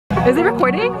Is it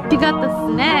recording? You got the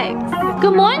snacks.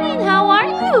 Good morning, how are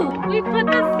you? We put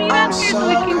the seat up here so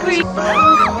we can create.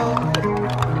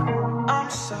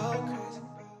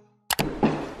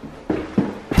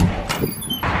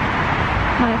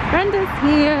 My friend is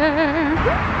here.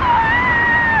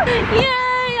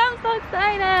 Yay, I'm so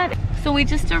excited. So we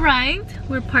just arrived.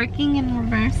 We're parking in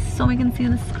reverse so we can see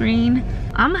the screen.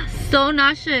 I'm so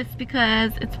nauseous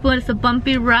because it's a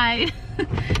bumpy ride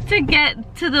to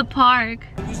get to the park.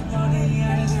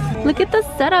 Look at the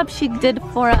setup she did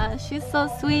for us. She's so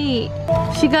sweet.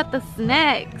 She got the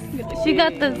snacks. She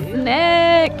got the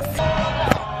snacks.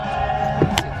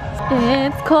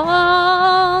 It's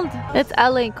cold. It's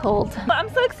LA cold. But I'm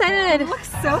so excited. It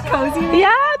looks so cozy.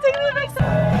 Yeah, take me back.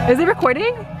 Is it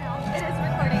recording? It is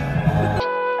recording.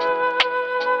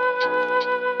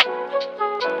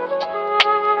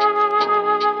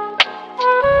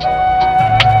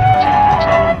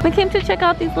 We came to check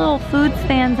out these little food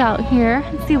stands out here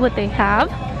and see what they have.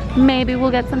 Maybe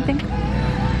we'll get something.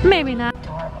 Maybe not.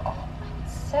 Adorable.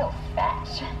 So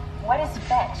fetch. What is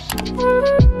fetch?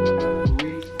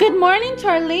 Good morning,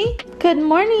 Charlie. Good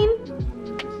morning.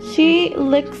 She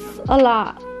licks a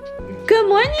lot. Good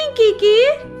morning, Kiki.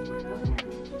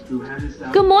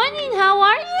 Good morning, how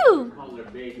are you?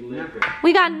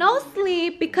 We got no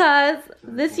sleep because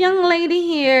this young lady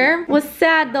here was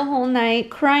sad the whole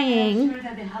night, crying.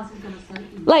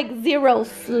 Like zero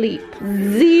sleep.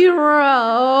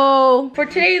 Zero. For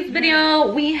today's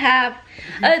video, we have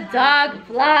a dog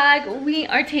vlog. We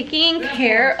are taking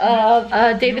care of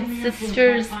David's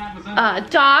sister's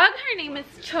dog. Her name is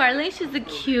Charlie. She's a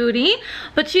cutie,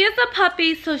 but she is a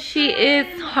puppy, so she is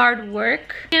hard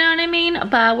work. You know what I mean?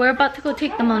 But we're about to go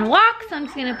take them on a walk, so I'm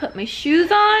just gonna put my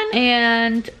shoes on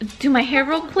and do my hair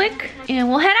real quick, and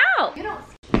we'll head out.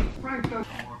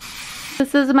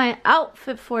 This is my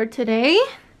outfit for today,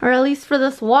 or at least for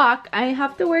this walk. I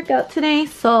have to work out today,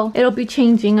 so it'll be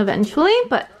changing eventually,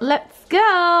 but let's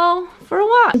go for a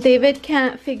walk. David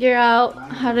can't figure out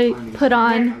how to put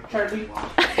on so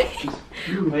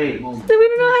we don't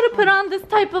know how to put on this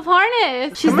type of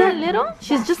harness. She's that little?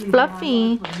 She's just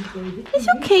fluffy. It's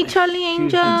okay, Charlie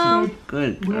Angel.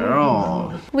 Good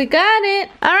girl. We got it.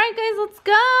 All right, guys, let's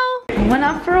go. Went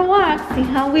out for a walk. See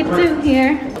how we do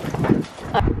here.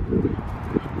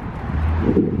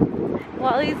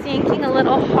 Wally's yanking a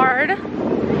little hard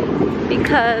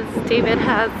because David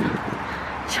has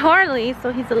Charlie,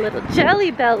 so he's a little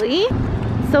jelly belly.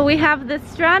 So we have this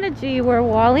strategy where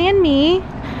Wally and me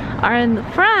are in the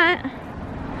front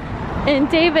and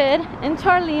David and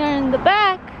Charlie are in the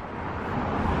back,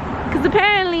 because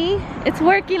apparently it's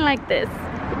working like this.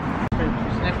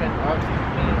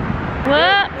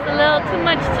 Whoops, a little too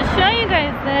much to show you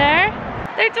guys there.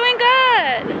 They're doing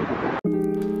good.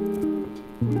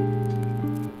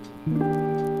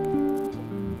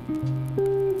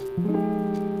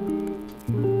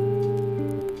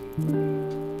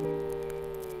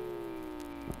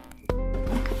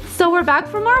 So we're back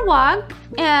from our walk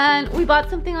and we bought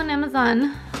something on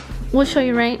Amazon. We'll show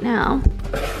you right now.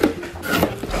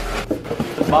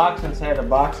 A box inside a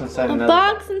box inside another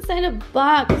box inside a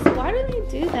box. Why do they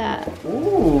do that?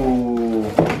 Ooh.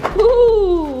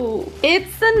 Ooh.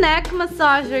 It's a neck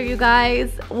massager, you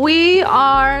guys. We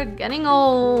are getting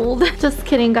old. Just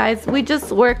kidding, guys. We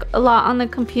just work a lot on the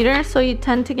computer, so you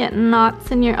tend to get knots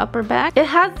in your upper back. It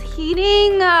has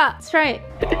heating. That's right.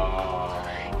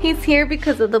 He's here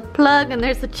because of the plug, and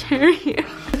there's a chair here.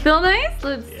 Feel nice?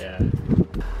 Let's. Yeah. Is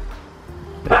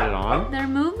it on? They're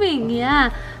moving, yeah.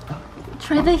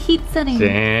 Try the heat setting.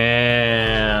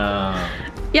 Damn.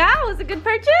 Yeah, was it a good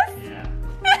purchase? Yeah.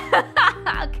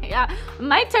 Okay, yeah.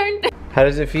 My turn. How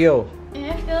does it feel?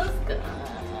 It feels good.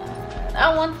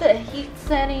 I want the heat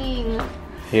setting.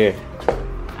 Here.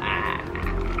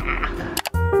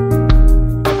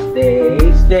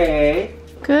 Stay.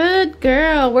 Good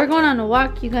girl. We're going on a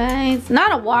walk, you guys.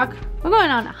 Not a walk. We're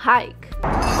going on a hike.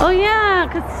 Oh yeah,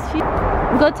 cause she.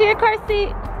 Go to your car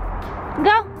seat.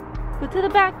 Go. Go to the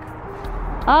back.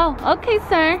 Oh, okay,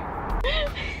 sir.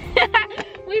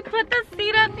 We put the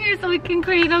seat up here so we can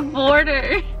create a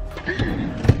border.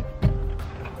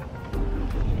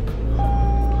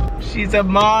 She's a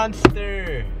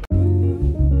monster.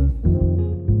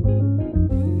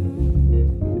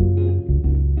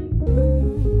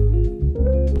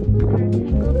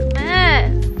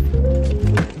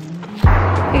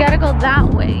 We gotta go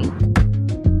that way.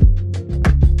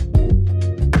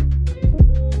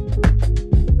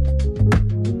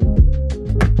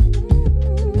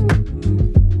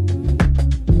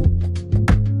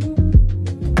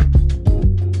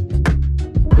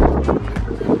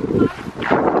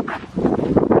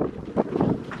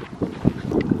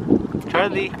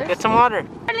 Charlie, get some water.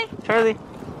 Charlie.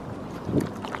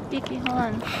 Beaky, hold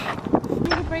on.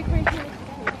 Need a break right here.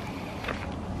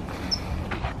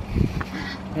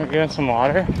 You're getting some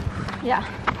water? Yeah.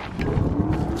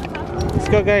 Let's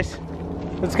go, guys.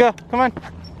 Let's go. Come on.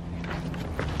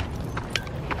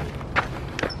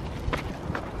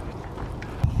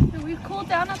 Did we cool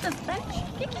down at this bench?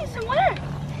 Beaky, some water.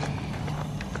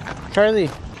 Charlie.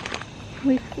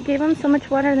 We gave them so much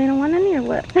water they don't want any or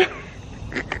what?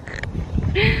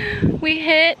 We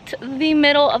hit the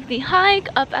middle of the hike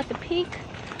up at the peak.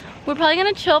 We're probably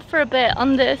gonna chill for a bit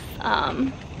on this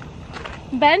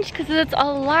bench because it's a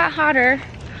lot hotter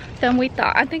than we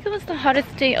thought. I think it was the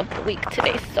hottest day of the week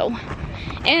today, so.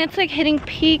 And it's like hitting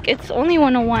peak. It's only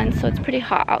 101, so it's pretty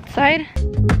hot outside.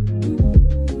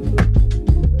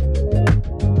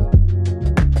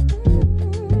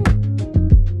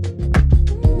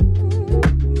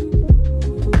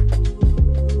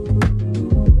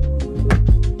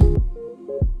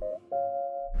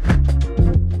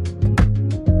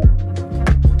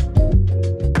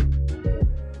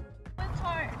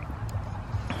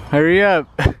 Hurry up.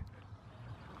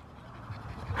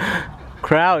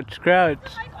 Crouch, crouch.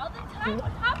 Like all the time,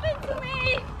 what happened to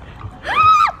me?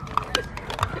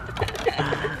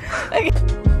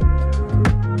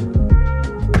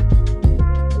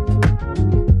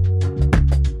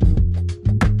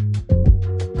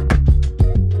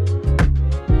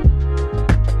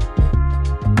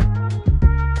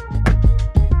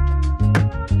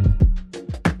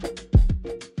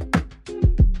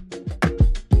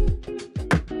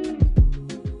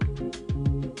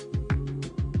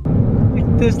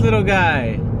 This little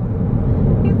guy.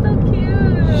 He's so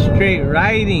cute. Straight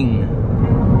riding.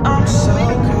 I'm so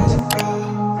crazy,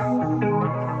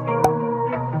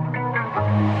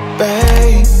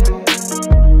 babe.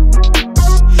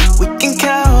 We can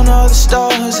count all the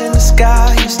stars in the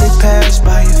sky as they pass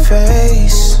by your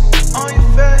face. On your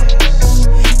face.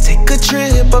 Take a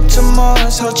trip up to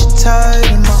Mars, hold you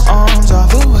tight in my arms.